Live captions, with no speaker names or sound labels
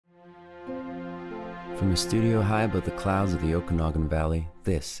From a studio high above the clouds of the Okanagan Valley,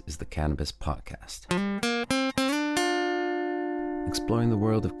 this is the Cannabis Podcast. Exploring the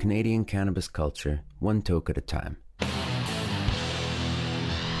world of Canadian cannabis culture, one toke at a time.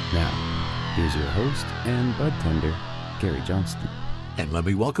 Now, here's your host and bud tender, Gary Johnston. And let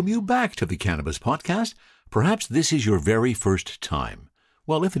me welcome you back to the Cannabis Podcast. Perhaps this is your very first time.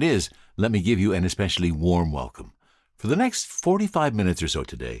 Well, if it is, let me give you an especially warm welcome. For the next 45 minutes or so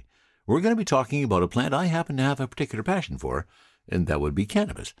today, we're going to be talking about a plant I happen to have a particular passion for, and that would be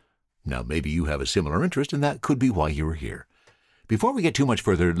cannabis. Now, maybe you have a similar interest, and that could be why you're here. Before we get too much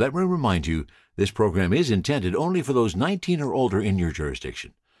further, let me remind you, this program is intended only for those 19 or older in your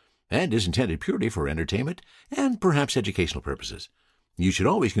jurisdiction, and is intended purely for entertainment and perhaps educational purposes. You should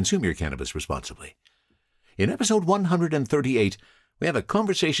always consume your cannabis responsibly. In episode 138, we have a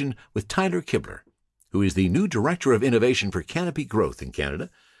conversation with Tyler Kibler, who is the new Director of Innovation for Canopy Growth in Canada.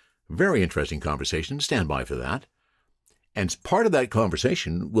 Very interesting conversation. Stand by for that. And part of that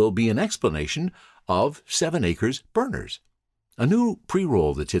conversation will be an explanation of 7 Acres Burners, a new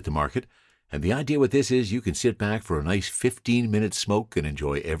pre-roll that's hit the market. And the idea with this is you can sit back for a nice 15-minute smoke and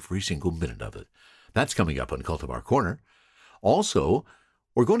enjoy every single minute of it. That's coming up on Cultivar Corner. Also,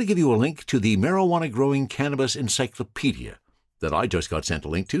 we're going to give you a link to the marijuana growing Cannabis Encyclopedia that I just got sent a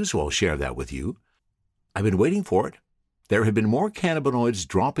link to, so I'll share that with you. I've been waiting for it. There have been more cannabinoids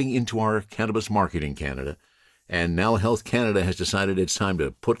dropping into our cannabis market in Canada, and now Health Canada has decided it's time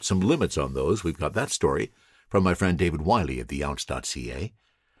to put some limits on those. We've got that story from my friend David Wiley at theounce.ca.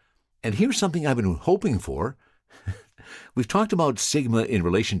 And here's something I've been hoping for. We've talked about stigma in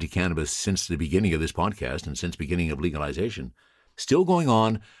relation to cannabis since the beginning of this podcast and since beginning of legalization. Still going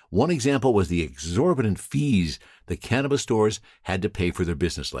on. One example was the exorbitant fees the cannabis stores had to pay for their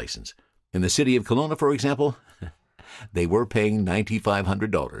business license. In the city of Kelowna, for example, they were paying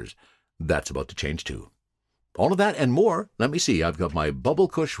 $9,500. That's about to change too. All of that and more. Let me see. I've got my Bubble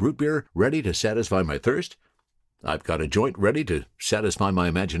Kush root beer ready to satisfy my thirst. I've got a joint ready to satisfy my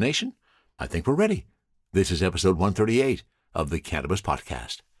imagination. I think we're ready. This is episode 138 of the Cannabis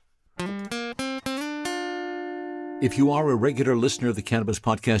Podcast. If you are a regular listener of the Cannabis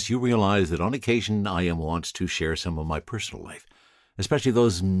Podcast, you realize that on occasion I am wont to share some of my personal life, especially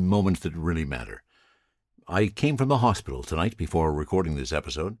those moments that really matter. I came from the hospital tonight before recording this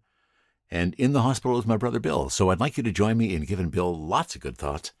episode, and in the hospital is my brother Bill, so I'd like you to join me in giving Bill lots of good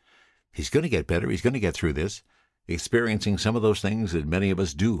thoughts. He's going to get better. He's going to get through this, experiencing some of those things that many of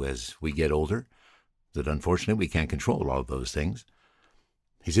us do as we get older, that unfortunately we can't control all of those things.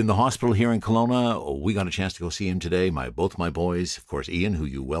 He's in the hospital here in Kelowna. We got a chance to go see him today. Both my boys, of course, Ian, who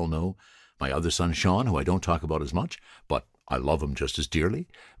you well know, my other son, Sean, who I don't talk about as much, but I love him just as dearly.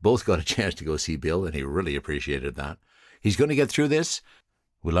 Both got a chance to go see Bill, and he really appreciated that. He's going to get through this.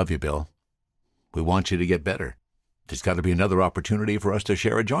 We love you, Bill. We want you to get better. There's got to be another opportunity for us to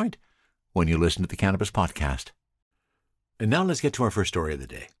share a joint when you listen to the Cannabis Podcast. And now let's get to our first story of the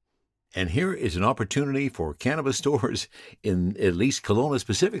day. And here is an opportunity for cannabis stores, in at least Kelowna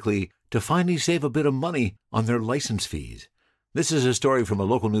specifically, to finally save a bit of money on their license fees. This is a story from a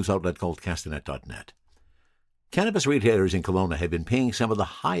local news outlet called Castanet.net. Cannabis retailers in Kelowna have been paying some of the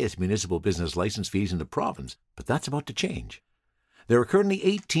highest municipal business license fees in the province, but that's about to change. There are currently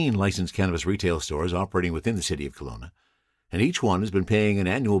 18 licensed cannabis retail stores operating within the city of Kelowna, and each one has been paying an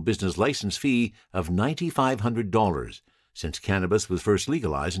annual business license fee of $9,500 since cannabis was first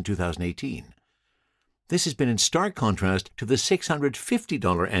legalized in 2018. This has been in stark contrast to the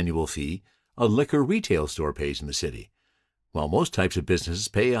 $650 annual fee a liquor retail store pays in the city, while most types of businesses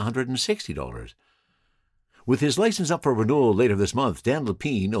pay $160. With his license up for renewal later this month, Dan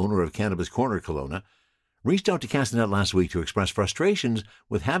Lapine, owner of Cannabis Corner Kelowna, reached out to Castanet last week to express frustrations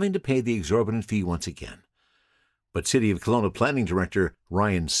with having to pay the exorbitant fee once again. But City of Kelowna Planning Director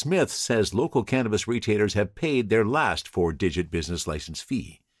Ryan Smith says local cannabis retailers have paid their last 4-digit business license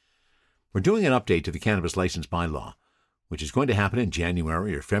fee. We're doing an update to the cannabis license bylaw, which is going to happen in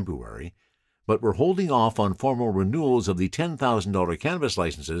January or February, but we're holding off on formal renewals of the $10,000 cannabis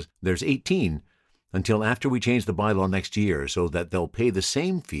licenses, there's 18, until after we change the bylaw next year so that they'll pay the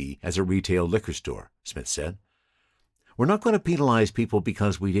same fee as a retail liquor store, Smith said. We're not going to penalize people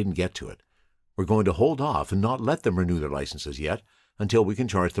because we didn't get to it. We're going to hold off and not let them renew their licenses yet until we can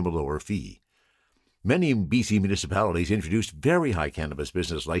charge them a lower fee. Many BC municipalities introduced very high cannabis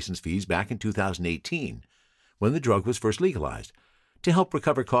business license fees back in 2018, when the drug was first legalized, to help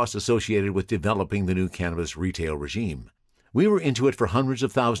recover costs associated with developing the new cannabis retail regime. We were into it for hundreds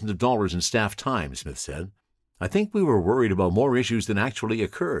of thousands of dollars in staff time, Smith said. I think we were worried about more issues than actually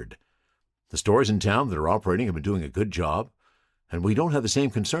occurred. The stores in town that are operating have been doing a good job, and we don't have the same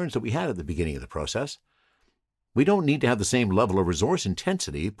concerns that we had at the beginning of the process. We don't need to have the same level of resource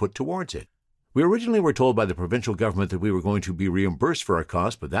intensity put towards it. We originally were told by the provincial government that we were going to be reimbursed for our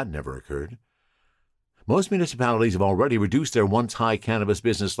costs, but that never occurred. Most municipalities have already reduced their once-high cannabis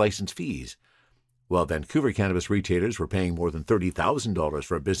business license fees. While Vancouver cannabis retailers were paying more than $30,000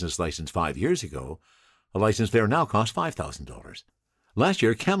 for a business license 5 years ago, a license there now costs $5,000. Last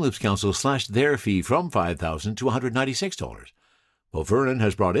year, Kamloops Council slashed their fee from $5,000 to $196, while Vernon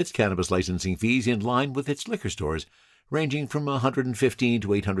has brought its cannabis licensing fees in line with its liquor stores, ranging from $115 to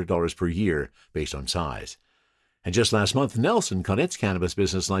 $800 per year based on size. And just last month, Nelson cut its cannabis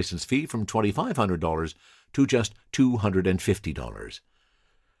business license fee from $2,500 to just $250.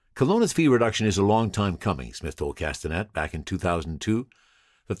 Kelowna's fee reduction is a long time coming, Smith told Castanet back in 2002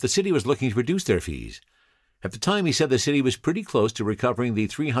 that the city was looking to reduce their fees. At the time, he said the city was pretty close to recovering the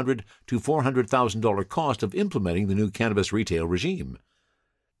 $300,000 to $400,000 cost of implementing the new cannabis retail regime.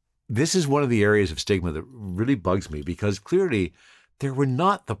 This is one of the areas of stigma that really bugs me, because clearly there were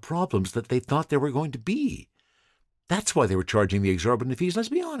not the problems that they thought there were going to be. That's why they were charging the exorbitant fees, let's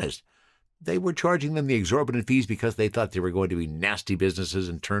be honest. They were charging them the exorbitant fees because they thought they were going to be nasty businesses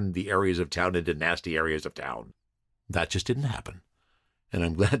and turn the areas of town into nasty areas of town. That just didn't happen. And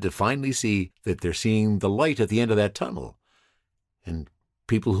I'm glad to finally see that they're seeing the light at the end of that tunnel. And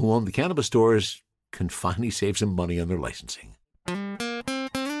people who own the cannabis stores can finally save some money on their licensing.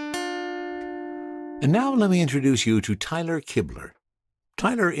 And now let me introduce you to Tyler Kibler.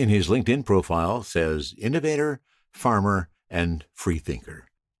 Tyler, in his LinkedIn profile, says innovator, farmer, and free thinker.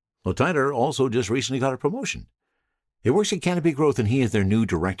 Well, Tyler also just recently got a promotion. He works at Canopy Growth, and he is their new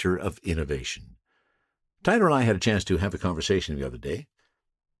Director of Innovation. Tyler and I had a chance to have a conversation the other day.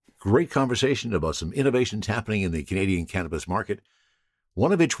 Great conversation about some innovations happening in the Canadian cannabis market,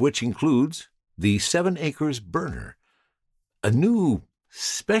 one of which includes the 7 Acres Burner, a new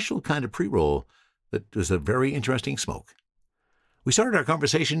special kind of pre-roll that was a very interesting smoke. We started our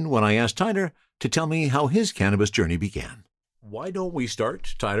conversation when I asked Tyler to tell me how his cannabis journey began. Why don't we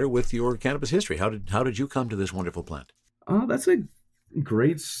start, Tyler, with your cannabis history? How did you come to this wonderful plant? That's a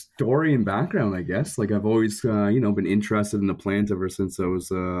great story and background, I guess. Like, I've always, been interested in the plant ever since I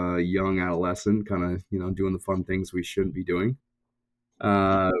was a young adolescent, kind of, doing the fun things we shouldn't be doing.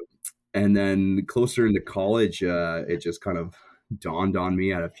 And then closer into college, it just kind of dawned on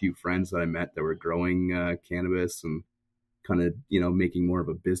me. I had a few friends that I met that were growing cannabis and kind of, making more of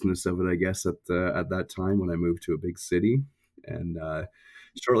a business of it, I guess, at that time when I moved to a big city. And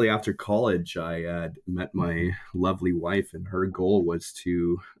shortly after college, I had met my lovely wife, and her goal was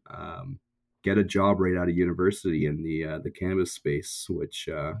to get a job right out of university in the cannabis space, which,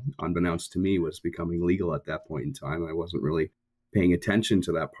 unbeknownst to me, was becoming legal at that point in time. I wasn't really paying attention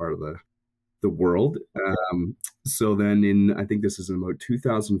to that part of the world. So then I think this is in about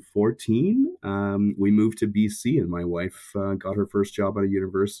 2014, we moved to BC, and my wife got her first job out of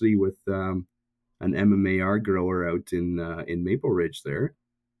university with an MMAR grower out in Maple Ridge there.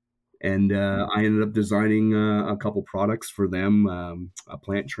 And I ended up designing a couple products for them, a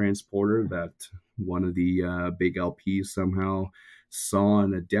plant transporter that one of the big LPs somehow saw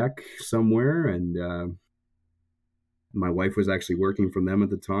on a deck somewhere. And my wife was actually working for them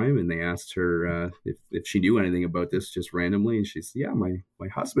at the time, and they asked her if she knew anything about this just randomly. And she said, yeah, my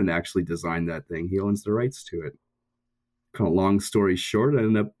husband actually designed that thing. He owns the rights to it. Kind of long story short, I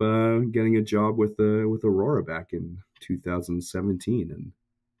ended up getting a job with Aurora back in 2017, and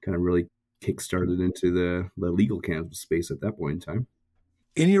kind of really kickstarted into the legal cannabis space at that point in time.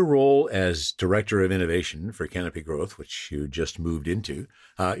 In your role as Director of Innovation for Canopy Growth, which you just moved into,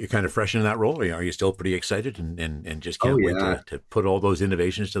 you're kind of fresh in that role. Are you still pretty excited and just can't wait to put all those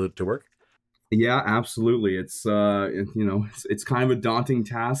innovations to work? Yeah, absolutely. It's it's kind of a daunting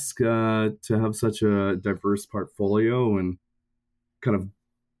task to have such a diverse portfolio and kind of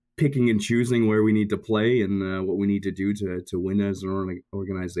picking and choosing where we need to play and what we need to do to win as an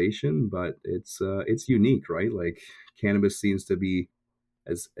organization. But it's unique, right? Like, cannabis seems to be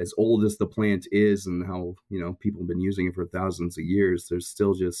as old as the plant is, and how people have been using it for thousands of years. There's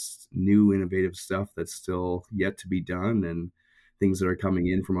still just new innovative stuff that's still yet to be done, and things that are coming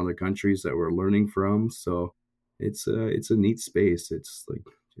in from other countries that we're learning from. So it's a neat space.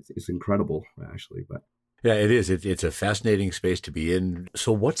 It's incredible, actually. But yeah, it is. It's a fascinating space to be in.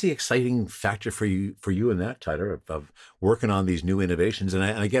 So what's the exciting factor for you in that, Tyler, of working on these new innovations?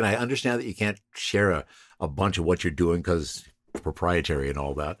 And again, I understand that you can't share a bunch of what you're doing because it's proprietary and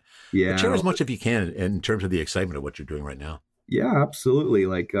all that. Yeah. But share as much as you can in terms of the excitement of what you're doing right now. Yeah, absolutely.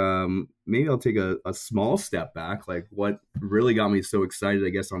 Like, maybe I'll take a small step back. Like, what really got me so excited, I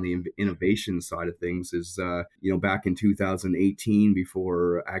guess, on the innovation side of things is, back in 2018,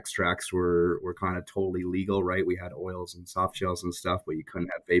 before extracts were kind of totally legal, right? We had oils and soft gels and stuff, but you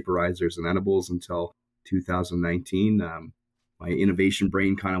couldn't have vaporizers and edibles until 2019. My innovation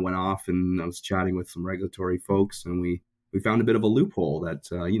brain kind of went off, and I was chatting with some regulatory folks, and we found a bit of a loophole that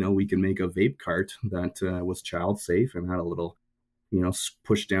we can make a vape cart that was child safe and had a little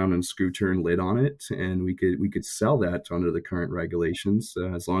push down and screw turn lid on it, and we could sell that under the current regulations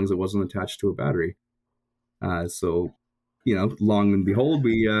as long as it wasn't attached to a battery. So long and behold,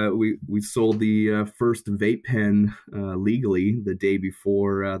 we sold the first vape pen legally the day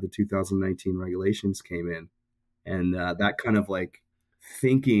before the 2019 regulations came in, and that kind of like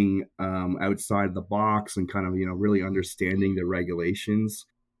thinking outside the box and kind of really understanding the regulations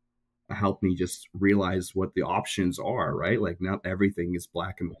helped me just realize what the options are, right? Like, not everything is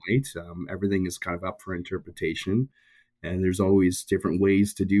black and white. Everything is kind of up for interpretation, and there's always different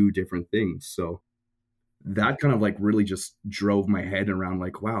ways to do different things. So that kind of like really just drove my head around,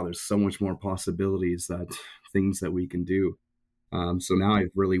 like, wow, there's so much more possibilities, that things that we can do. So now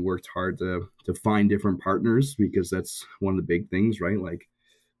I've really worked hard to find different partners, because that's one of the big things, right? Like,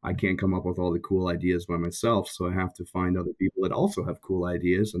 I can't come up with all the cool ideas by myself. So I have to find other people that also have cool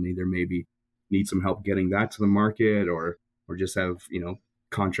ideas, and either maybe need some help getting that to the market, or just have,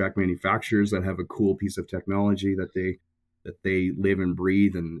 contract manufacturers that have a cool piece of technology that they live and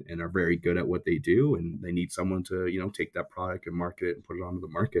breathe, and are very good at what they do. And they need someone to, take that product and market it and put it onto the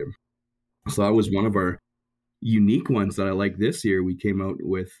market. So that was one of our unique ones that I like this year. We came out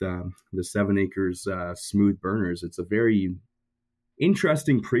with the 7 Acres smooth burners. It's a very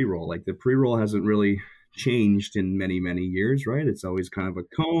interesting pre-roll. Like, the pre-roll hasn't really changed in many, many years, right? It's always kind of a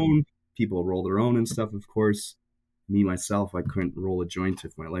cone. People roll their own and stuff, of course. Me, myself, I couldn't roll a joint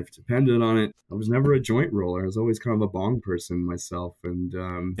if my life depended on it. I was never a joint roller. I was always kind of a bong person myself. And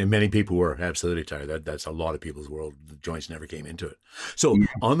many people were absolutely tired. That's a lot of people's world. The joints never came into it. So yeah,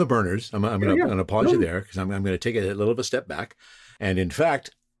 on the burners, I'm going to pause you there, because I'm going to take a little of a step back. And in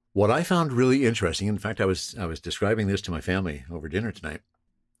fact, what I found really interesting, in fact, I was describing this to my family over dinner tonight.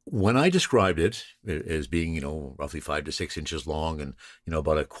 When I described it as being, roughly 5 to 6 inches long, and,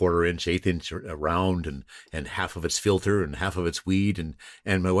 about a 1/4 inch, 1/8 inch around, and half of it's filter and half of it's weed.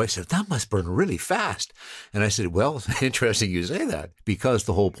 And my wife said, that must burn really fast. And I said, well, interesting you say that, because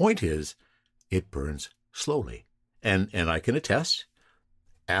the whole point is it burns slowly. And I can attest,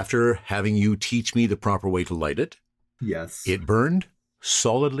 after having you teach me the proper way to light it, yes, it burned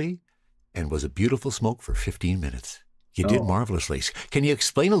solidly and was a beautiful smoke for 15 minutes. You did marvelously. Can you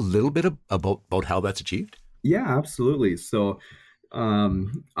explain a little bit about how that's achieved? Yeah, absolutely. So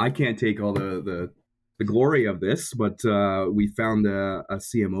I can't take all the glory of this, but we found a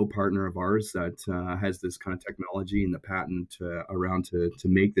CMO partner of ours that has this kind of technology and the patent around to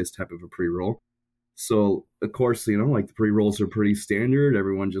make this type of a pre-roll. So of course, like, the pre-rolls are pretty standard.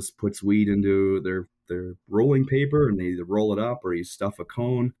 Everyone just puts weed into their rolling paper, and they either roll it up or you stuff a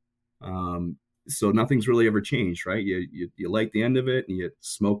cone. So nothing's really ever changed, right? You light the end of it, and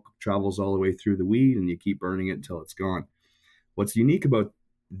smoke travels all the way through the weed, and you keep burning it until it's gone. What's unique about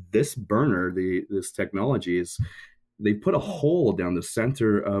this burner, this technology, is they put a hole down the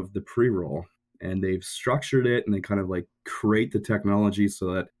center of the pre-roll, and they've structured it, and they kind of like create the technology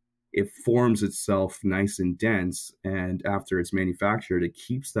so that it forms itself nice and dense. And after it's manufactured, it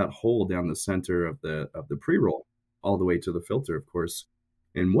keeps that hole down the center of the pre-roll all the way to the filter, of course.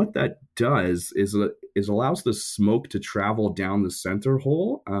 And what that does is allows the smoke to travel down the center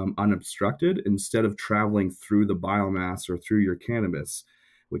hole unobstructed, instead of traveling through the biomass or through your cannabis,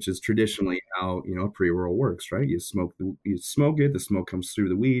 which is traditionally how a pre-roll works, right? You smoke it, the smoke comes through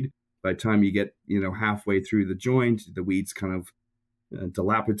the weed. By the time you get halfway through the joint, the weed's kind of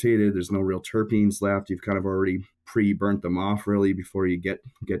dilapidated. There's no real terpenes left. You've kind of already pre-burnt them off, really, before you get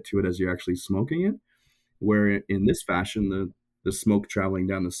to it as you're actually smoking it. Where in this fashion, the smoke traveling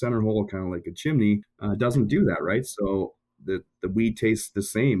down the center hole, kind of like a chimney, doesn't do that, right? So the weed tastes the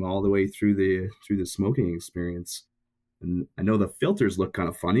same all the way through the smoking experience. And I know the filters look kind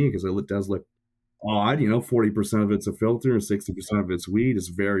of funny, because it does look odd. 40% of it's a filter and 60% of it's weed. Is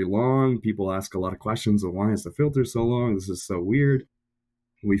very long. People ask a lot of questions of, why is the filter so long? This is so weird.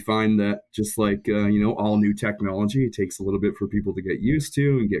 We find that, just like all new technology, it takes a little bit for people to get used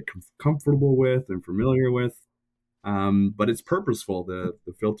to and get comfortable with and familiar with. But it's purposeful.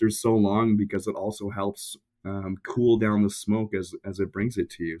 The filter's so long because it also helps cool down the smoke as it brings it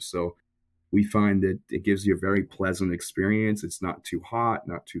to you. So we find that it gives you a very pleasant experience. It's not too hot,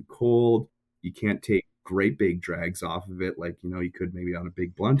 not too cold. You can't take great big drags off of it, like, you could maybe on a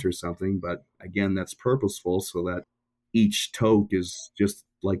big blunt or something. But again, that's purposeful so that each toke is just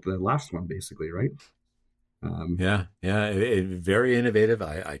like the last one, basically, right? Yeah, yeah, very innovative.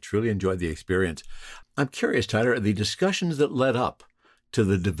 I truly enjoyed the experience. I'm curious, Tyler, the discussions that led up to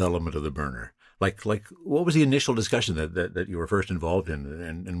the development of the burner. Like, what was the initial discussion that you were first involved in,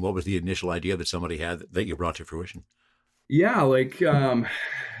 and what was the initial idea that somebody had that you brought to fruition? Yeah, like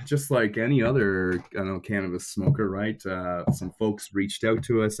just like any other, cannabis smoker, right? Some folks reached out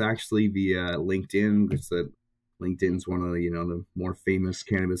to us actually via LinkedIn, because LinkedIn's one of the the more famous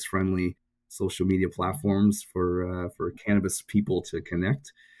cannabis friendly social media platforms for cannabis people to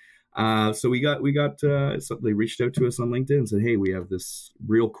connect. So so they reached out to us on LinkedIn and said, "Hey, we have this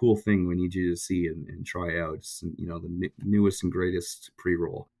real cool thing we need you to see and try out. It's, the newest and greatest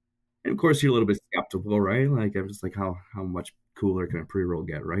pre-roll." And of course, you're a little bit skeptical, right? Like, I'm just like, how much cooler can a pre-roll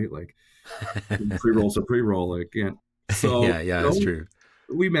get, right? Like, pre-roll's a pre-roll, like, yeah. So, Yeah, that's true.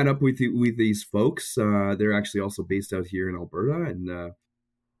 we met up with these folks. They're actually also based out here in Alberta,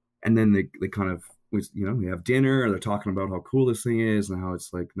 and then they kind of we have dinner. They're talking about how cool this thing is and how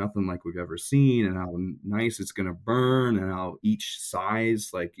it's like nothing like we've ever seen, and how nice it's gonna burn, and how each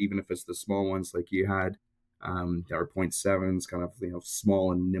size, like even if it's the small ones like you had, that are 0.7s, kind of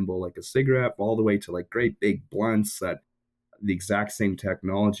small and nimble like a cigarette, all the way to like great big blunts that the exact same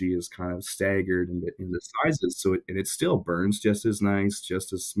technology is kind of staggered in the sizes, so it still burns just as nice,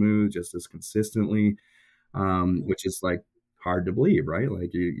 just as smooth, just as consistently, which is like hard to believe, right?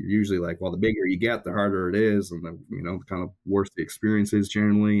 Like you're usually like, well, the bigger you get, the harder it is, and the kind of worse the experience is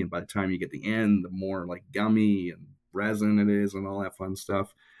generally. And by the time you get the end, the more like gummy and resin it is, and all that fun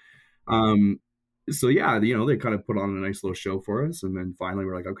stuff. Um, so yeah, they kind of put on a nice little show for us, and then finally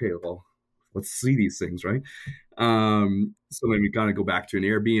we're like, okay, well, let's see these things, right? So then we kind of go back to an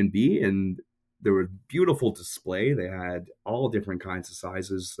Airbnb, and there was beautiful display. They had all different kinds of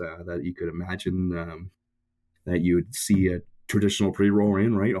sizes that you could imagine, that you would see a traditional pre-roll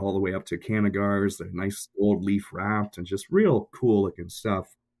in, right? All the way up to Canagars. They're nice gold leaf wrapped and just real cool looking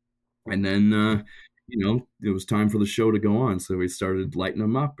stuff. And then, it was time for the show to go on. So we started lighting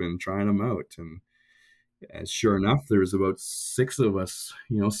them up and trying them out. And sure enough, there's about 6 of us,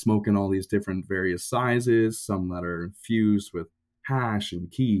 smoking all these different various sizes, some that are infused with hash and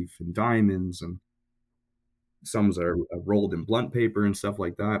keef and diamonds, and some that are rolled in blunt paper and stuff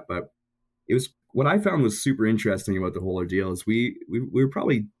like that. But it was, what I found was super interesting about the whole ordeal is we were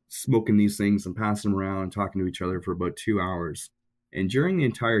probably smoking these things and passing them around and talking to each other for about 2 hours. And during the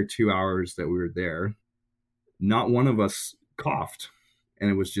entire 2 hours that we were there, not one of us coughed. And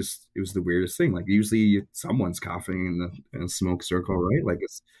it was the weirdest thing. Like usually someone's coughing in a smoke circle, right?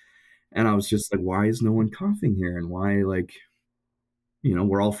 And I was just like, why is no one coughing here? And why, like,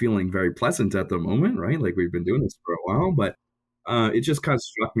 we're all feeling very pleasant at the moment, right? Like we've been doing this for a while, but it just kind of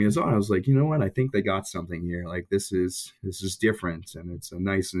struck me as odd. I was like, you know what? I think they got something here. Like this is different, and it's a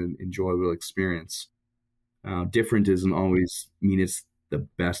nice and enjoyable experience. Different doesn't always mean it's the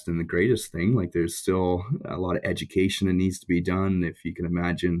best and the greatest thing. Like there's still a lot of education that needs to be done. If you can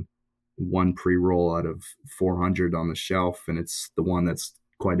imagine one pre-roll out of 400 on the shelf, and it's the one that's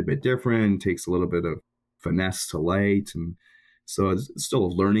quite a bit different, takes a little bit of finesse to light, and so it's still a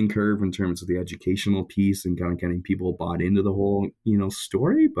learning curve in terms of the educational piece and kind of getting people bought into the whole,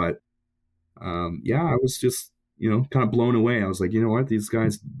 story. But yeah, I was just, kind of blown away. I was like, you know what? These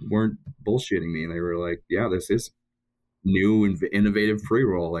guys weren't bullshitting me. And they were like, yeah, this is new and innovative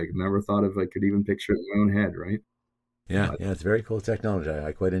pre-roll. Like never thought of, I could even picture it in my own head, right? Yeah, it's very cool technology.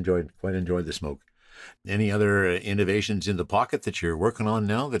 I quite enjoyed the smoke. Any other innovations in the pocket that you're working on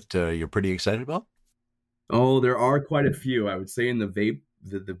now that you're pretty excited about? Oh, there are quite a few. I would say in the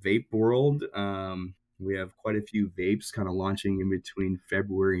vape world, we have quite a few vapes kind of launching in between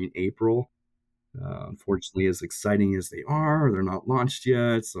February and April. Unfortunately, as exciting as they are, they're not launched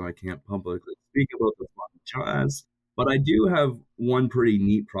yet, so I can't publicly speak about the launch. But I do have one pretty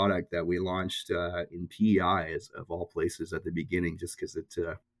neat product that we launched in PEI, of all places, at the beginning, just because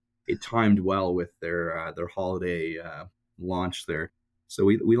it timed well with their holiday launch there. So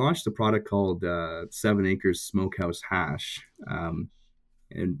we launched a product called 7 Acres Smokehouse Hash.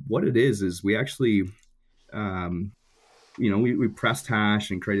 And what it is we actually, we pressed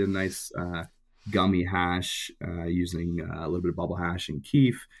hash and created a nice gummy hash using a little bit of bubble hash and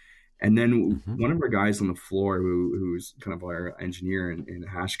keef. And then one of our guys on the floor, who's kind of our engineer and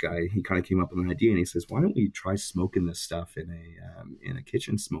hash guy, he kind of came up with an idea, and he says, why don't we try smoking this stuff in a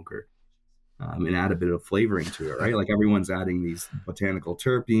kitchen smoker? And add a bit of flavoring to it, right? Like everyone's adding these botanical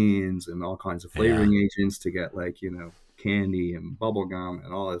terpenes and all kinds of flavoring agents to get like, candy and bubble gum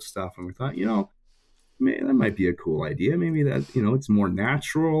and all this stuff. And we thought, that might be a cool idea. Maybe that, it's more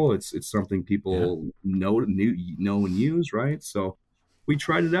natural. It's something Yeah. people know and use, right? So we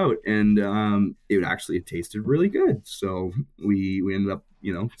tried it out, and it tasted really good. So we ended up,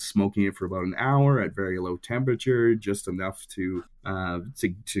 smoking it for about an hour at very low temperature, just enough to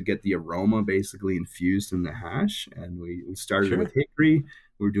get the aroma basically infused in the hash. And we started Sure. with hickory.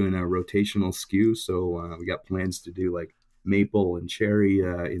 We're doing a rotational skew, so we got plans to do like maple and cherry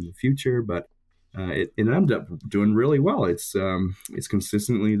in the future, but it ended up doing really well. It's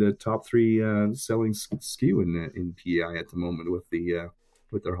consistently the top three selling skew in PEI at the moment with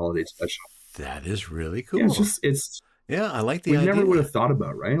their holiday special. That is really Yeah, cool. it's Yeah, I like the we idea. never would have thought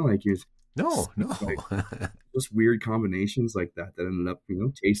about, right? Like No. like just weird combinations like that ended up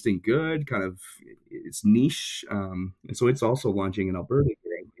tasting good. Kind of it's niche, and so it's also launching in Alberta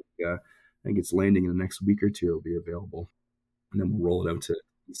here. I think it's landing in the next week or two. It'll be available, and then we'll roll it out to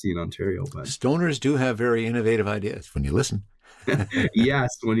see in Ontario. But Stoners do have very innovative ideas when you listen.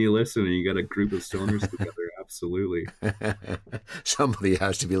 yes, when you listen and you got a group of stoners together, absolutely. Somebody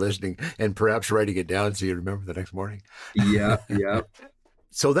has to be listening and perhaps writing it down so you remember the next morning. Yeah.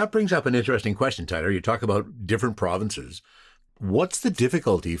 So that brings up an interesting question, Tyler. You talk about different provinces. What's the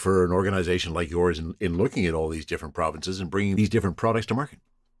difficulty for an organization like yours in looking at all these different provinces and bringing these different products to market?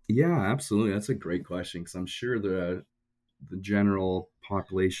 Yeah, absolutely. That's a great question, because I'm sure the general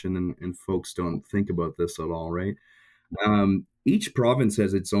population and folks don't think about this at all, right? Each province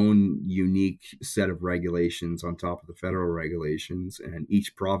has its own unique set of regulations on top of the federal regulations, and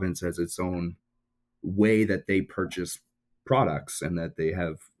each province has its own way that they purchase products and that they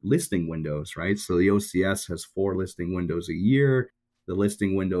have listing windows, right? So the OCS has 4 listing windows a year. The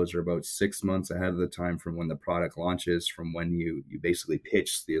listing windows are about 6 months ahead of the time from when the product launches, from when you basically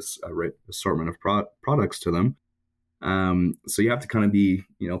pitch this assortment of products to them. So you have to kind of be,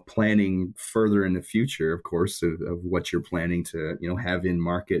 planning further in the future, of course, of what you're planning to, have in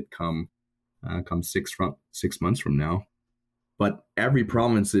market come 6 months from now. But every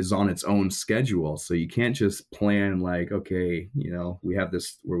province is on its own schedule, so you can't just plan like, okay, we have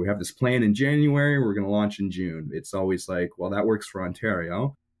this plan in January, we're going to launch in June. It's always like, well, that works for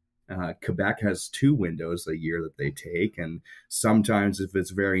Ontario. Quebec has 2 windows a year that they take, and sometimes if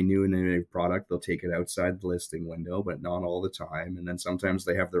it's very new and innovative product, they'll take it outside the listing window, but not all the time. And then sometimes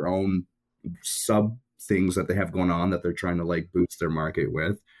they have their own sub things that they have going on that they're trying to like boost their market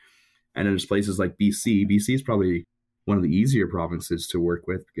with. And then there's places like BC. BC is probably one of the easier provinces to work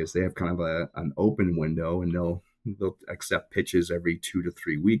with because they have kind of an open window, and they'll accept pitches every 2 to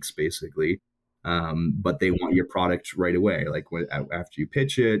 3 weeks, basically. But they want your product right away. Like after you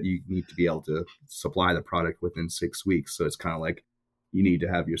pitch it, you need to be able to supply the product within 6 weeks. So it's kind of like you need to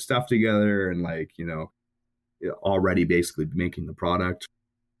have your stuff together and already basically making the product.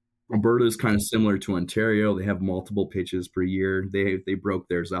 Alberta is kind of similar to Ontario. They have multiple pitches per year. They broke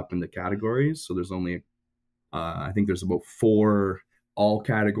theirs up into categories. So there's only I think there's about 4 all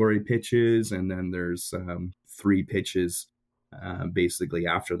category pitches, and then there's 3 pitches basically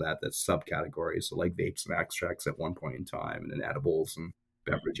after that's subcategories. So like vapes and extracts at one point in time, and then edibles and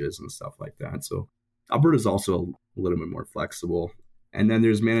beverages and stuff like that. So Alberta is also a little bit more flexible. And then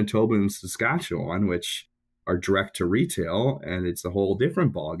there's Manitoba and Saskatchewan, which are direct to retail, and it's a whole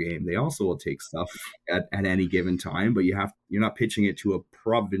different ball game. They also will take stuff at any given time, but you're not pitching it to a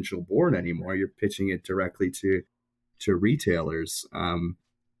provincial board anymore. You're pitching it directly to retailers,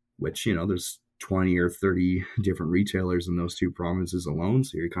 which there's 20 or 30 different retailers in those 2 provinces alone.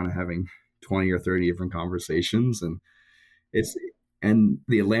 So you're kind of having 20 or 30 different conversations, and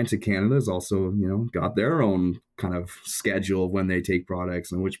the Atlantic Canada has also, got their own kind of schedule of when they take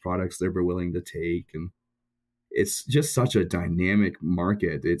products and which products they're willing to take. And it's just such a dynamic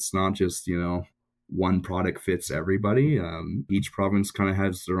market. It's not just, one product fits everybody. Each province kind of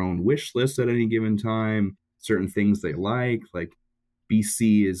has their own wish list at any given time, certain things they like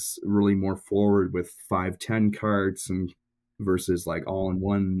BC is really more forward with 510 carts and versus like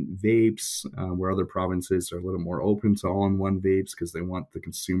all-in-one vapes, where other provinces are a little more open to all-in-one vapes because they want the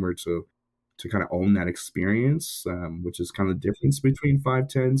consumer to kind of own that experience, which is kind of the difference between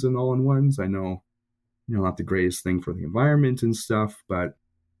 510s and all-in-ones. I know, not the greatest thing for the environment and stuff, but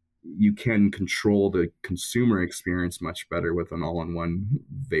you can control the consumer experience much better with an all-in-one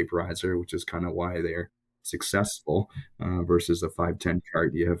vaporizer, which is kind of why they're successful, versus a 510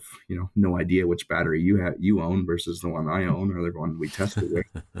 cart. You have no idea which battery you own versus the one I own or the one we tested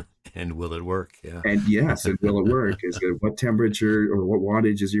with. And will it work? Yeah. And yes, and will it work? Is it what temperature or what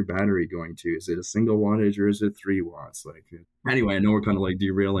wattage is your battery going to? Is it a single wattage or is it 3 watts? Like, anyway, I know we're kind of like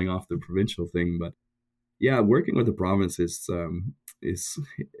derailing off the provincial thing, but yeah, working with the province is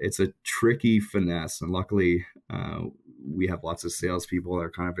it's a tricky finesse, and luckily we have lots of salespeople that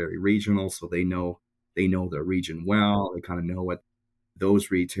are kind of very regional, so they know their region well. They kind of know what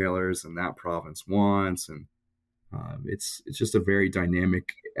those retailers and that province wants, and it's just a very dynamic,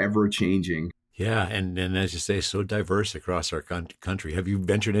 ever changing. Yeah, and as you say, so diverse across our country. Have you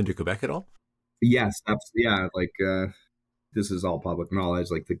ventured into Quebec at all? Yes, yeah, like this is all public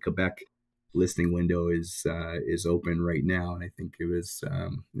knowledge. Like the Quebec listing window is open right now, and I think it was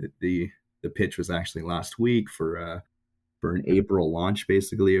the pitch was actually last week for an April launch,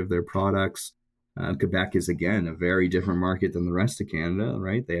 basically, of their products. Quebec is, again, a very different market than the rest of Canada,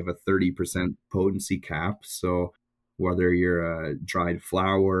 right? They have a 30% potency cap. So whether you're a dried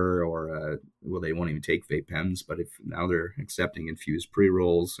flower or well, they won't even take vape pens, but if now they're accepting infused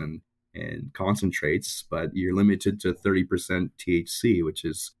pre-rolls and concentrates, but you're limited to 30% THC, which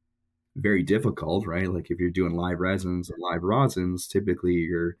is very difficult, right? Like if you're doing live resins or live rosins, typically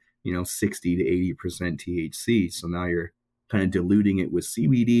you're, 60 to 80% THC. So now you're kind of diluting it with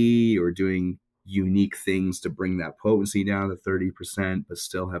CBD or doing unique things to bring that potency down to 30%, but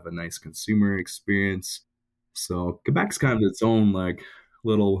still have a nice consumer experience. So Quebec's kind of its own like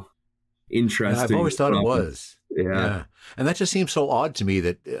little interesting. I've always thought it was. Yeah. And that just seems so odd to me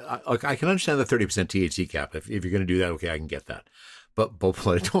that I can understand the 30% THC cap. If you're going to do that, okay, I can get that. But what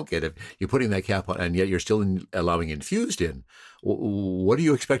I don't get, if you're putting that cap on and yet you're still allowing infused in, what do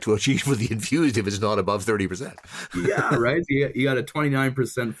you expect to achieve with the infused if it's not above 30%? Yeah, right. You got a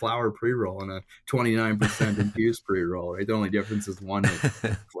 29% flower pre-roll and a 29% infused pre-roll, right? The only difference is one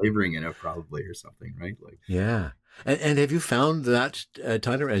flavoring in it probably or something, right? Like, yeah. And have you found that,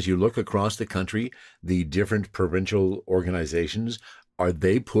 Tyler, as you look across the country, the different provincial organizations, are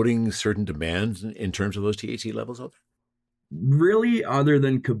they putting certain demands in terms of those THC levels out there? Really, other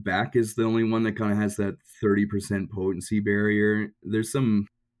than Quebec is the only one that kind of has that 30% potency barrier. The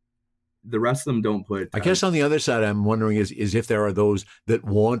rest of them don't put. I guess on the other side, I'm wondering is if there are those that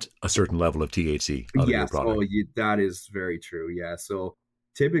want a certain level of THC out of your product. That is very true. Yeah. So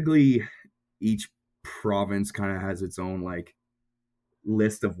typically each province kind of has its own like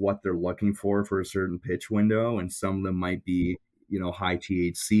list of what they're looking for a certain pitch window. And some of them might be, high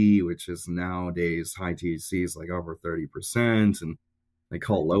THC, which is nowadays high THC is like over 30%. And they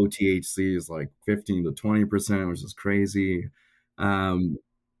call low THC is like 15 to 20%, which is crazy.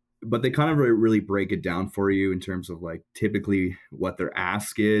 But they kind of really break it down for you in terms of like typically what their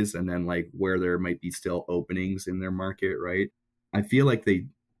ask is and then like where there might be still openings in their market, right? I feel like they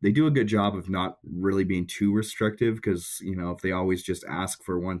do a good job of not really being too restrictive because, if they always just ask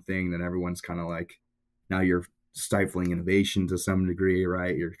for one thing, then everyone's kind of like, now you're stifling innovation to some degree,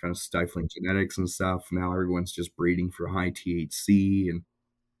 right? You're kind of stifling genetics and stuff. Now everyone's just breeding for high THC. And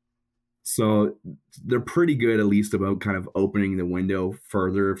so they're pretty good, at least about kind of opening the window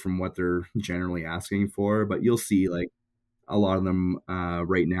further from what they're generally asking for. But you'll see like a lot of them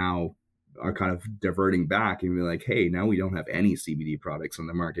right now are kind of diverting back and be like, hey, now we don't have any CBD products on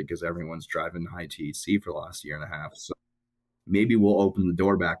the market because everyone's driving high THC for the last year and a half. So maybe we'll open the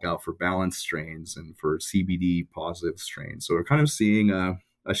door back out for balanced strains and for CBD positive strains. So we're kind of seeing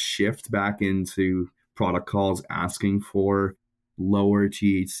a shift back into product calls asking for lower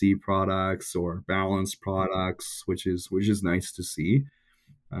THC products or balanced products, which is nice to see.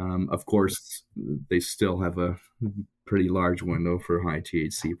 Of course, they still have a pretty large window for high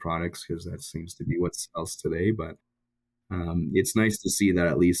THC products because that seems to be what sells today. But it's nice to see that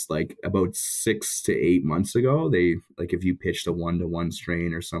at least like about 6 to 8 months ago, they like if you pitched a 1-to-1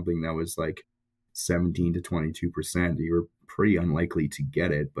 strain or something that was like 17 to 22%, you were pretty unlikely to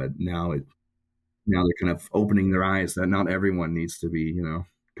get it. But now they're kind of opening their eyes that not everyone needs to be,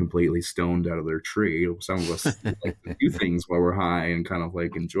 completely stoned out of their tree. Some of us like to do things while we're high and kind of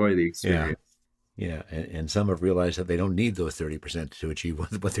like enjoy the experience. Yeah, and some have realized that they don't need those 30% to achieve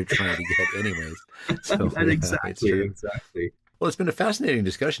what they're trying to get, anyways. So Exactly. Well, it's been a fascinating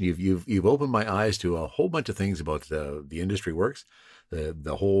discussion. You've opened my eyes to a whole bunch of things about the industry works,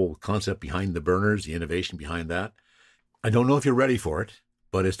 the whole concept behind the burners, the innovation behind that. I don't know if you're ready for it,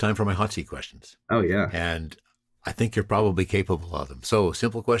 but it's time for my hot seat questions. Oh yeah, and I think you're probably capable of them. So,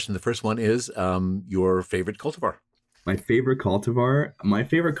 simple question. The first one is your favorite cultivar. My favorite cultivar,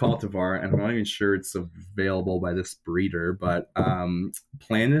 and I'm not even sure it's available by this breeder, but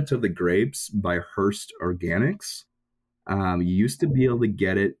Planet of the Grapes by Hearst Organics. You used to be able to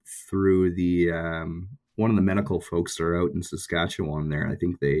get it through the one of the medical folks that are out in Saskatchewan there. I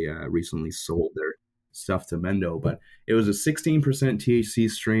think they recently sold their stuff to Mendo, but it was a 16% THC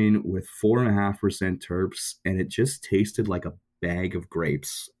strain with 4.5% terps, and it just tasted like a bag of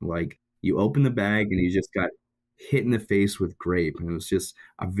grapes. Like you open the bag and you just got hit in the face with grape. And it was just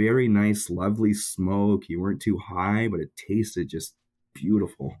a very nice, lovely smoke. You weren't too high, but it tasted just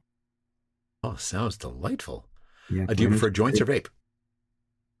beautiful. Oh, sounds delightful. Yeah. Do you prefer joints or vape?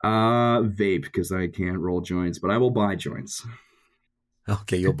 Vape, because I can't roll joints, but I will buy joints.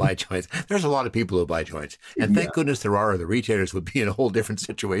 Okay, you'll buy joints. There's a lot of people who buy joints. And thank goodness there are. The retailers would be in a whole different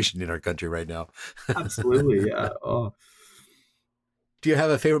situation in our country right now. Absolutely, yeah. Oh. Do you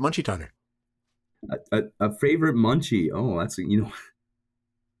have a favorite munchie, Tyler? A favorite munchie? Oh, that's,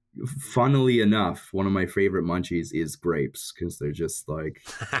 funnily enough, one of my favorite munchies is grapes, because they're just like,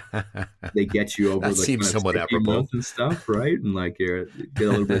 they get you over that the seems somewhat apropos and stuff, right? And like you get a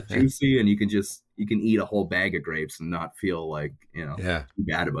little bit juicy, and you can eat a whole bag of grapes and not feel like too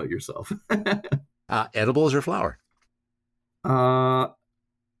bad about yourself. Edibles or flower?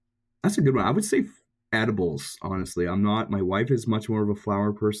 That's a good one. I would say edibles. Honestly, I'm not. My wife is much more of a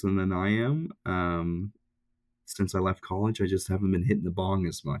flower person than I am. Since I left college, I just haven't been hitting the bong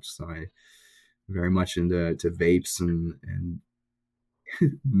as much. So I very much into vapes and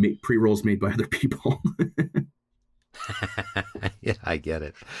pre-rolls made by other people. Yeah, I get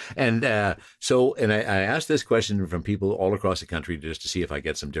it. And I asked this question from people all across the country just to see if I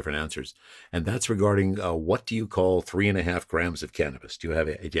get some different answers. And that's regarding what do you call 3.5 grams of cannabis? Do you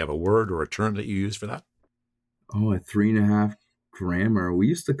have a word or a term that you use for that? Oh, a 3.5 grammer. We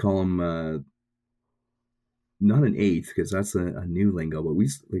used to call them not an eighth, because that's a new lingo, but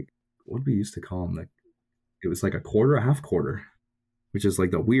what we used to call them? Like, it was like a half quarter, which is like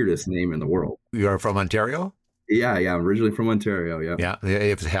the weirdest name in the world. You are from Ontario? Yeah, originally from Ontario. Yeah,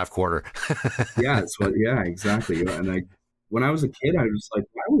 it was a half quarter. Yeah, exactly. And when I was a kid, I was like,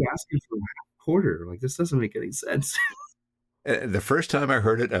 why are we asking for a half quarter? Like, this doesn't make any sense. The first time I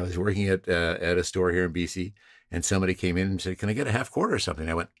heard it, I was working at a store here in BC, and somebody came in and said, "Can I get a half quarter or something?"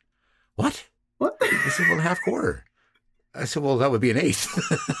 I went, "What?" What? I said, "Well, a half quarter." I said, "Well, that would be an eighth."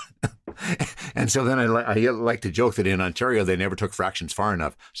 And so then I like to joke that in Ontario, they never took fractions far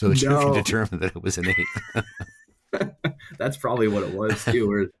enough. So the jury determined that it was an eighth. That's probably what it was, too,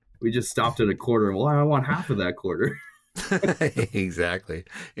 where we just stopped at a quarter. Well, I want half of that quarter. Exactly.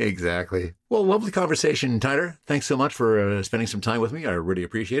 Well, lovely conversation, Tyler. Thanks so much for spending some time with me. I really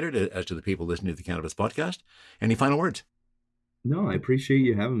appreciate it. As to the people listening to the Cannabis Podcast, any final words? No, I appreciate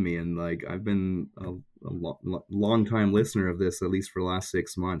you having me. And like, I've been a long time listener of this, at least for the last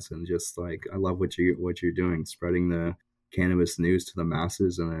 6 months. And just like, I love what you're doing, spreading the cannabis news to the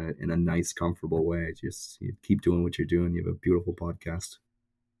masses in a nice, comfortable way. Just you keep doing what you're doing. You have a beautiful podcast.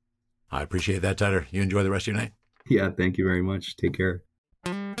 I appreciate that, Tyler. You enjoy the rest of your night. Yeah, thank you very much. Take care.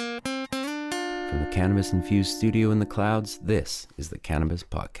 From the cannabis-infused studio in the clouds, this is the Cannabis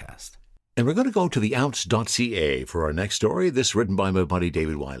Podcast. And we're going to go to theounce.ca for our next story, this written by my buddy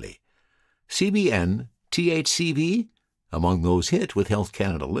David Wiley. CBN, THCV, among those hit with Health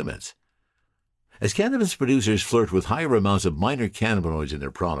Canada limits. As cannabis producers flirt with higher amounts of minor cannabinoids in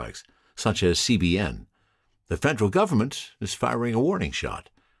their products, such as CBN, the federal government is firing a warning shot.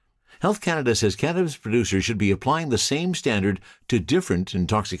 Health Canada says cannabis producers should be applying the same standard to different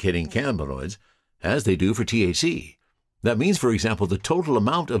intoxicating cannabinoids as they do for THC. That means, for example, the total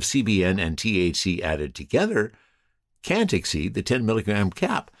amount of CBN and THC added together can't exceed the 10 milligram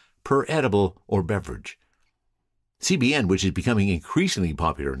cap per edible or beverage. CBN, which is becoming increasingly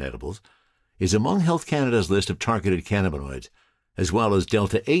popular in edibles, is among Health Canada's list of targeted cannabinoids, as well as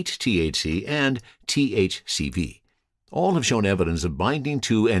Delta-8 THC and THCV. All have shown evidence of binding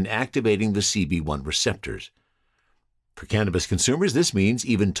to and activating the CB1 receptors. For cannabis consumers, this means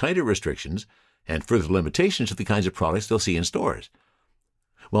even tighter restrictions and further limitations to the kinds of products they'll see in stores.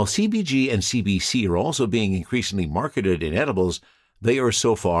 While CBG and CBC are also being increasingly marketed in edibles, they are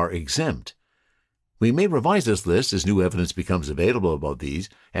so far exempt. We may revise this list as new evidence becomes available about these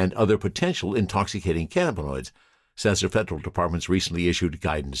and other potential intoxicating cannabinoids, says the federal department's recently issued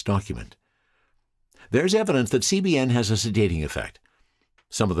guidance document. There's evidence that CBN has a sedating effect.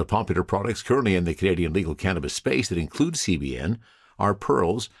 Some of the popular products currently in the Canadian legal cannabis space that include CBN are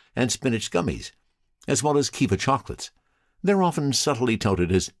pearls and spinach gummies, as well as Kiva chocolates. They're often subtly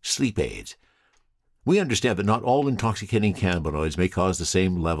touted as sleep aids. We understand that not all intoxicating cannabinoids may cause the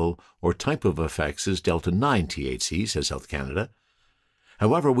same level or type of effects as Delta-9 THC, says Health Canada.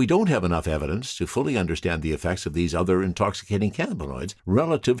 However, we don't have enough evidence to fully understand the effects of these other intoxicating cannabinoids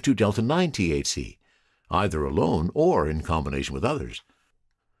relative to Delta-9 THC, either alone or in combination with others.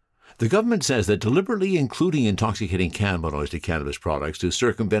 The government says that deliberately including intoxicating cannabinoids to cannabis products to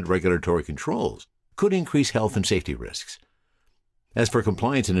circumvent regulatory controls could increase health and safety risks. As for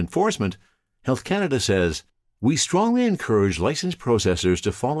compliance and enforcement, Health Canada says We strongly encourage licensed processors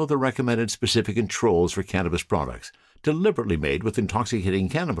to follow the recommended specific controls for cannabis products, deliberately made with intoxicating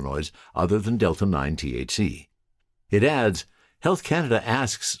cannabinoids other than Delta-9 THC. It adds, Health Canada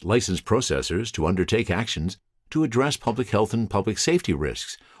asks licensed processors to undertake actions to address public health and public safety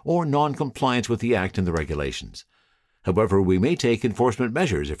risks or non-compliance with the Act and the regulations. However, we may take enforcement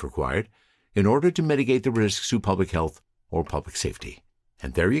measures if required in order to mitigate the risks to public health or public safety.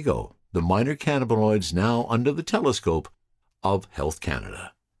 And there you go, the minor cannabinoids now under the telescope of Health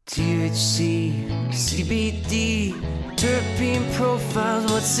Canada. THC, CBD, terpene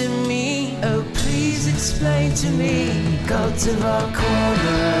profiles, what's in me? Oh, please explain to me. Cultivar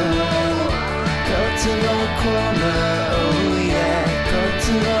Corner, Cultivar Corner, oh yeah.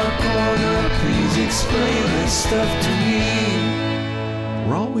 Cultivar Corner, please explain this stuff to me.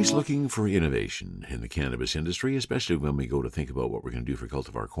 We're always looking for innovation in the cannabis industry, especially when we go to think about what we're going to do for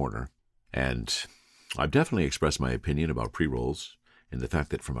Cultivar Corner. And I've definitely expressed my opinion about pre-rolls and the fact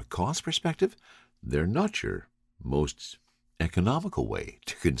that from a cost perspective, they're not your most economical way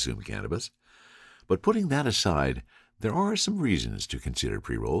to consume cannabis. But putting that aside, there are some reasons to consider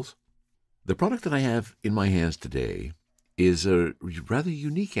pre-rolls. The product that I have in my hands today is a rather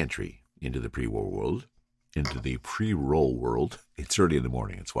unique entry into the pre-roll world. It's early in the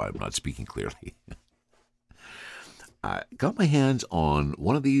morning, that's why I'm not speaking clearly. I got my hands on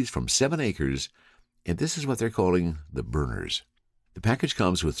one of these from 7 Acres, and this is what they're calling the burners. The package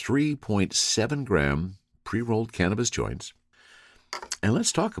comes with 3.7 gram pre-rolled cannabis joints. And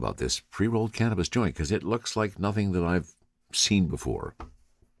let's talk about this pre-rolled cannabis joint, because it looks like nothing that I've seen before.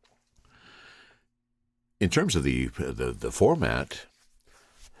 In terms of the format,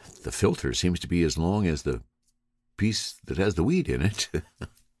 the filter seems to be as long as the piece that has the weed in it.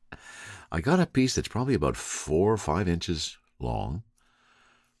 I got a piece that's probably about 4 or 5 inches long.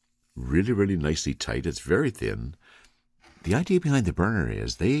 Really, really nicely tight. It's very thin. The idea behind the burner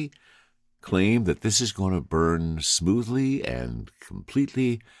is they claim that this is going to burn smoothly and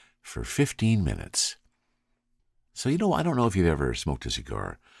completely for 15 minutes. So, I don't know if you've ever smoked a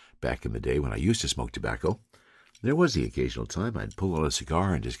cigar. Back in the day when I used to smoke tobacco, there was the occasional time I'd pull out a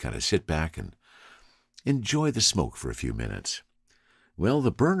cigar and just kind of sit back and enjoy the smoke for a few minutes. Well,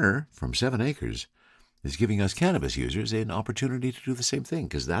 the burner from 7 Acres is giving us cannabis users an opportunity to do the same thing,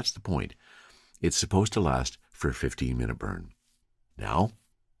 because that's the point. It's supposed to last for a 15-minute burn. Now,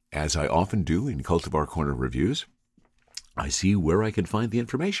 as I often do in Cultivar Corner reviews, I see where I can find the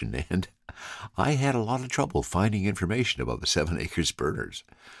information, and I had a lot of trouble finding information about the 7 Acres burners.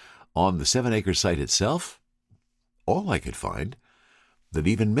 On the 7 Acres site itself, all I could find that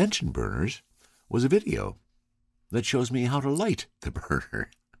even mentioned burners was a video that shows me how to light the burner.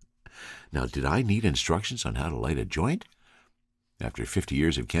 Now, did I need instructions on how to light a joint? After 50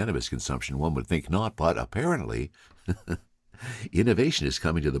 years of cannabis consumption, one would think not, but apparently innovation is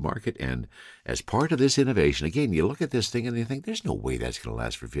coming to the market, and as part of this innovation, again, you look at this thing and you think, there's no way that's going to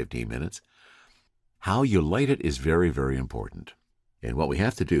last for 15 minutes. How you light it is very, very important. And what we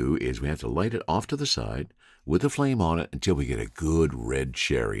have to do is we have to light it off to the side with a flame on it until we get a good red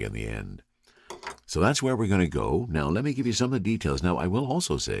cherry in the end. So that's where we're going to go. Now, let me give you some of the details. Now, I will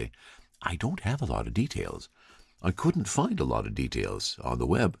also say I don't have a lot of details. I couldn't find a lot of details on the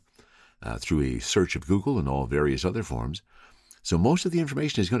web through a search of Google and all various other forms. So most of the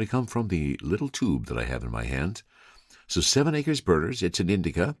information is going to come from the little tube that I have in my hand. So 7 Acres burners, it's an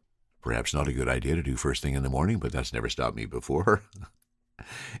indica. Perhaps not a good idea to do first thing in the morning, but that's never stopped me before.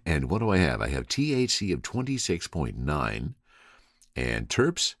 And what do I have? I have THC of 26.9 and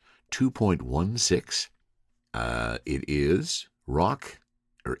terps 2.16. It is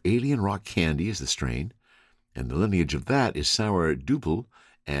Alien Rock Candy is the strain, and the lineage of that is Sour Duple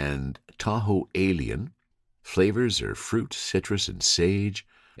and Tahoe Alien. Flavors are fruit, citrus, and sage,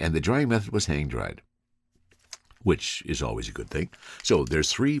 and the drying method was hang-dried, which is always a good thing. So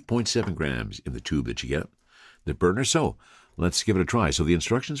there's 3.7 grams in the tube that you get. The burner, so let's give it a try. So the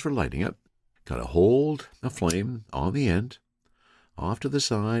instructions for lighting it, gotta hold a flame on the end, off to the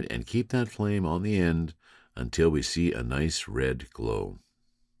side, and keep that flame on the end until we see a nice red glow.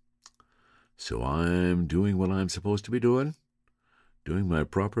 So I'm doing what I'm supposed to be doing my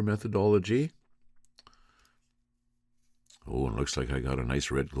proper methodology. Oh, it looks like I got a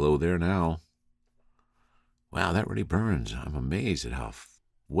nice red glow there now. Wow, that really burns. I'm amazed at how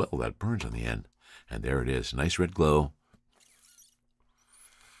well that burns on the end. And there it is, nice red glow.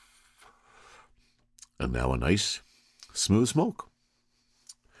 And now a nice, smooth smoke.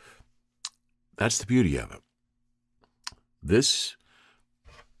 That's the beauty of it. This,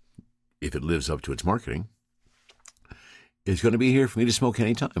 if it lives up to its marketing, is going to be here for me to smoke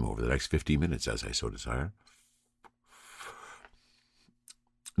anytime over the next 15 minutes as I so desire.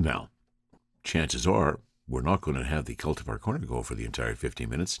 Now, chances are we're not going to have the Cultivar Corner go for the entire 15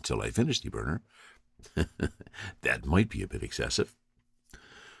 minutes until I finish the burner. That might be a bit excessive.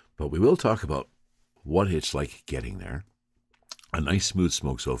 But we will talk about what it's like getting there. A nice smooth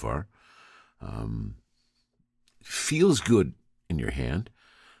smoke so far. Feels good in your hand.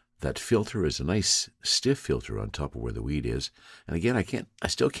 That filter is a nice stiff filter on top of where the weed is. And again, I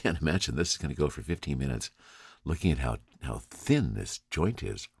still can't imagine this is going to go for 15 minutes, looking at how thin this joint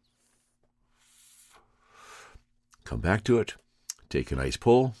is. Come back to it, take a nice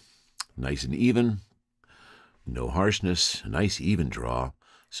pull, nice and even, no harshness, a nice even draw,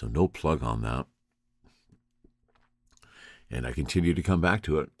 so no plug on that. And I continue to come back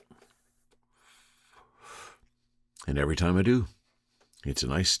to it. And every time I do, it's a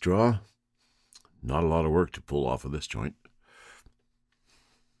nice draw. Not a lot of work to pull off of this joint.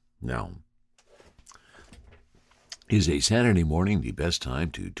 Now, is a Saturday morning the best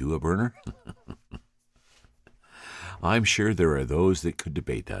time to do a burner? I'm sure there are those that could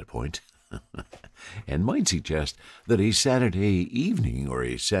debate that point and might suggest that a Saturday evening or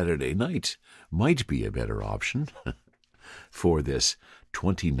a Saturday night might be a better option for this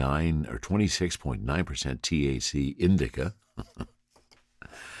 29 or 26.9% THC indica.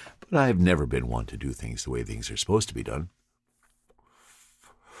 But I've never been one to do things the way things are supposed to be done.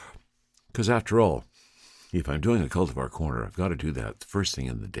 Because after all, if I'm doing a Cultivar Corner, I've got to do that the first thing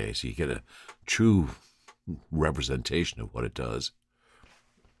in the day so you get a true representation of what it does.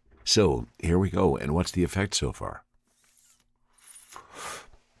 So here we go. And what's the effect so far?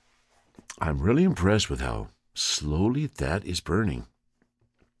 I'm really impressed with how slowly that is burning.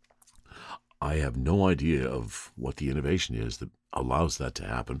 I have no idea of what the innovation is that allows that to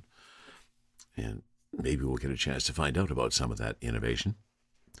happen. And maybe we'll get a chance to find out about some of that innovation.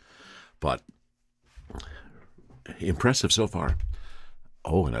 But impressive so far.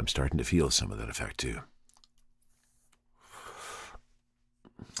 Oh, and I'm starting to feel some of that effect too.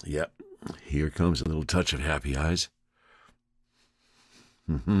 Yep, here comes a little touch of happy eyes.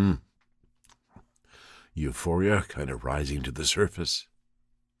 Euphoria kind of rising to the surface.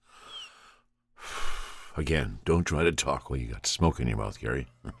 Again, don't try to talk while you got smoke in your mouth, Gary.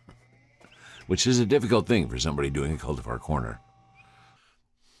 Which is a difficult thing for somebody doing a Cultivar Corner.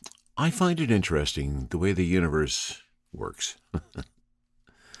 I find it interesting the way the universe works.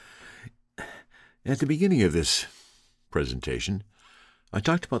 At the beginning of this presentation, I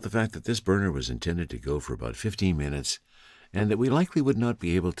talked about the fact that this burner was intended to go for about 15 minutes and that we likely would not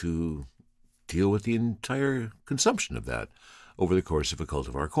be able to deal with the entire consumption of that over the course of a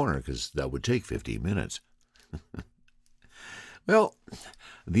Cultivar Corner, because that would take 15 minutes. Well,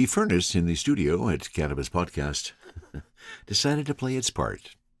 the furnace in the studio at Cannabis Podcast decided to play its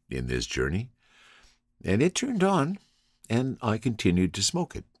part in this journey, and it turned on, and I continued to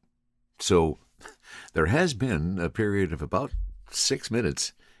smoke it. So there has been a period of about 6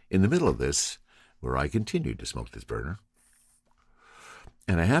 minutes in the middle of this where I continued to smoke this burner.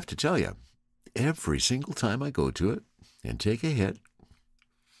 And I have to tell you, every single time I go to it and take a hit,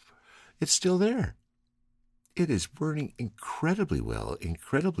 it's still there. It is burning incredibly well,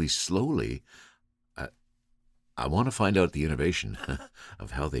 incredibly slowly. I want to find out the innovation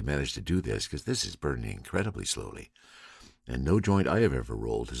of how they managed to do this, because this is burning incredibly slowly. And no joint I have ever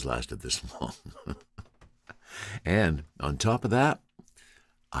rolled has lasted this long. And on top of that,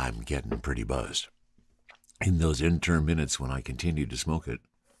 I'm getting pretty buzzed. In those interim minutes when I continue to smoke it,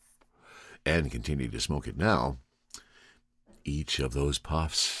 and continue to smoke it now, each of those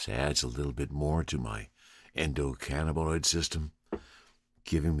puffs adds a little bit more to my endocannabinoid system,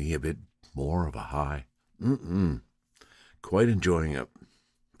 giving me a bit more of a high. Quite enjoying it.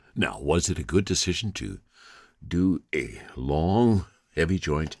 Now, was it a good decision to do a long, heavy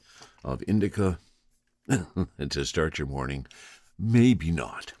joint of indica and to start your morning? Maybe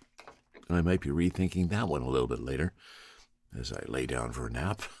not. I might be rethinking that one a little bit later as I lay down for a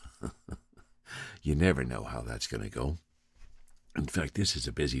nap. You never know how that's going to go. In fact, this is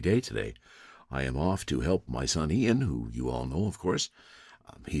a busy day today. I am off to help my son Ian, who you all know, of course.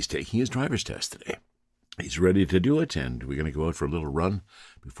 He's taking his driver's test today. He's ready to do it, and we're going to go out for a little run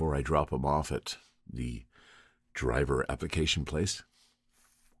before I drop him off at the driver application place.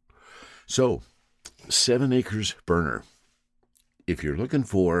 So, 7 acres burner. If you're looking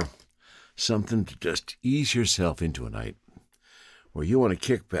for something to just ease yourself into a night, or you want to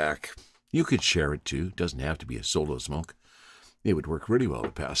kick back, you could share it too. It doesn't have to be a solo smoke. It would work really well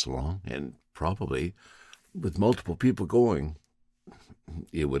to pass along, and probably with multiple people going,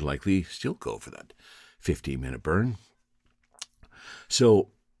 it would likely still go for that 15-minute burn. So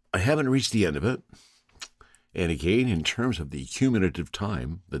I haven't reached the end of it. And again, in terms of the cumulative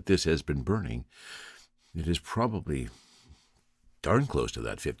time that this has been burning, it is probably darn close to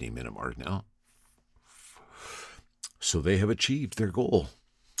that 15-minute mark now. So they have achieved their goal.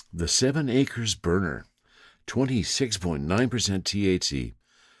 The 7 Acres Burner, 26.9% THC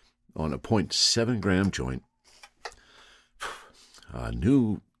on a 0.7 gram joint. A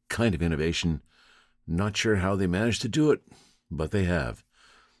new kind of innovation. Not sure how they managed to do it, but they have.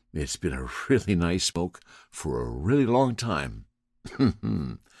 It's been a really nice smoke for a really long time.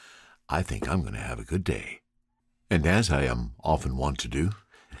 I think I'm going to have a good day. And as I am often wont to do,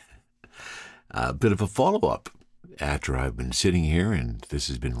 a bit of a follow-up. After I've been sitting here and this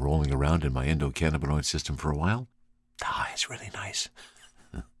has been rolling around in my endocannabinoid system for a while, the high is really nice.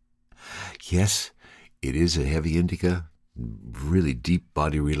 Yes, it is a heavy indica, really deep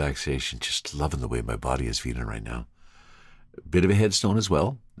body relaxation, just loving the way my body is feeling right now. A bit of a headstone as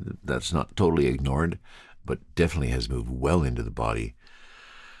well, that's not totally ignored, but definitely has moved well into the body.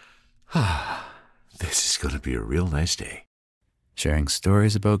 This is going to be a real nice day. Sharing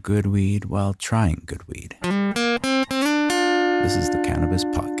stories about good weed while trying good weed. This is the Cannabis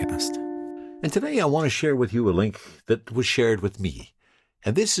Podcast. And today I want to share with you a link that was shared with me.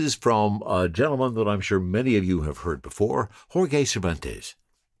 And this is from a gentleman that I'm sure many of you have heard before, Jorge Cervantes.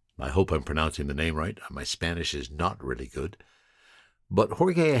 I hope I'm pronouncing the name right. My Spanish is not really good. But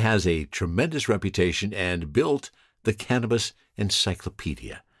Jorge has a tremendous reputation and built the Cannabis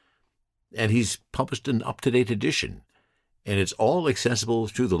Encyclopedia. And he's published an up-to-date edition. And it's all accessible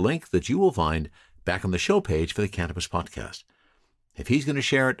through the link that you will find back on the show page for the Cannabis Podcast. If he's going to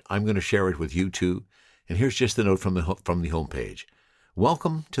share it, I'm going to share it with you too. And here's just the note from the homepage.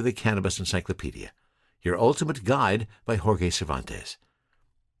 Welcome to the Cannabis Encyclopedia, your ultimate guide by Jorge Cervantes.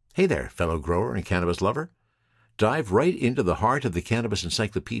 Hey there, fellow grower and cannabis lover. Dive right into the heart of the Cannabis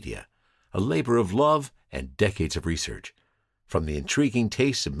Encyclopedia, a labor of love and decades of research. From the intriguing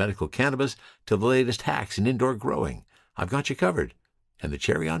tastes of medical cannabis to the latest hacks in indoor growing, I've got you covered. And the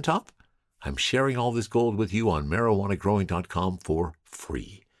cherry on top? I'm sharing all this gold with you on marijuanagrowing.com for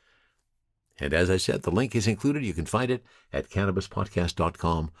free. And as I said, the link is included. You can find it at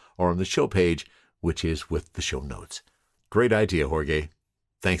cannabispodcast.com or on the show page, which is with the show notes. Great idea, Jorge.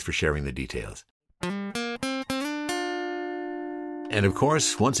 Thanks for sharing the details. And of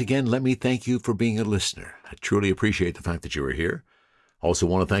course, once again, let me thank you for being a listener. I truly appreciate the fact that you are here. Also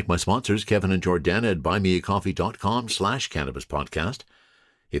want to thank my sponsors, Kevin and Jordana at buymeacoffee.com/cannabispodcast.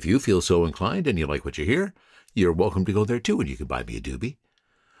 If you feel so inclined and you like what you hear, you're welcome to go there too, and you can buy me a doobie.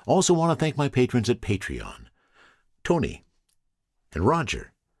 Also want to thank my patrons at Patreon, Tony and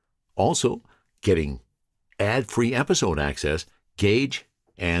Roger. Also getting ad-free episode access, Gage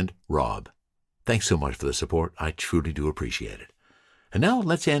and Rob. Thanks so much for the support. I truly do appreciate it. And now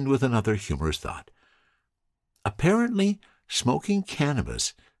let's end with another humorous thought. Apparently, smoking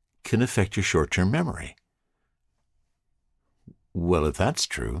cannabis can affect your short-term memory. Well, if that's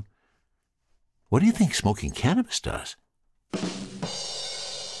true, what do you think smoking cannabis does?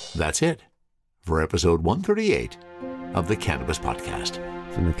 That's it for episode 138 of the Cannabis Podcast.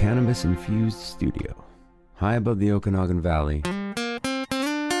 From the Cannabis Infused Studio, high above the Okanagan Valley,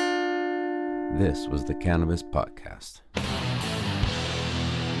 this was the Cannabis Podcast.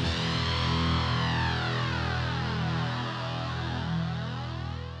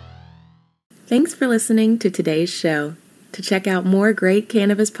 Thanks for listening to today's show. To check out more great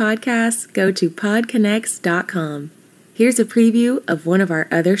cannabis podcasts, go to podconnects.com. Here's a preview of one of our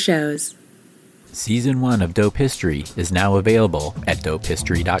other shows. Season 1 of Dope History is now available at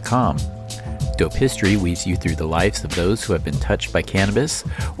dopehistory.com. Dope History weaves you through the lives of those who have been touched by cannabis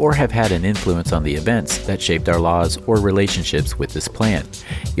or have had an influence on the events that shaped our laws or relationships with this plant.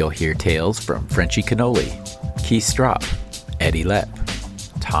 You'll hear tales from Frenchie Cannoli, Keith Strop, Eddie Lepp,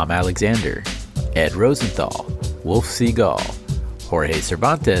 Tom Alexander, Ed Rosenthal, Wolf Seagal, Jorge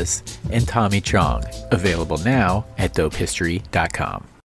Cervantes, and Tommy Chong. Available now at dopehistory.com.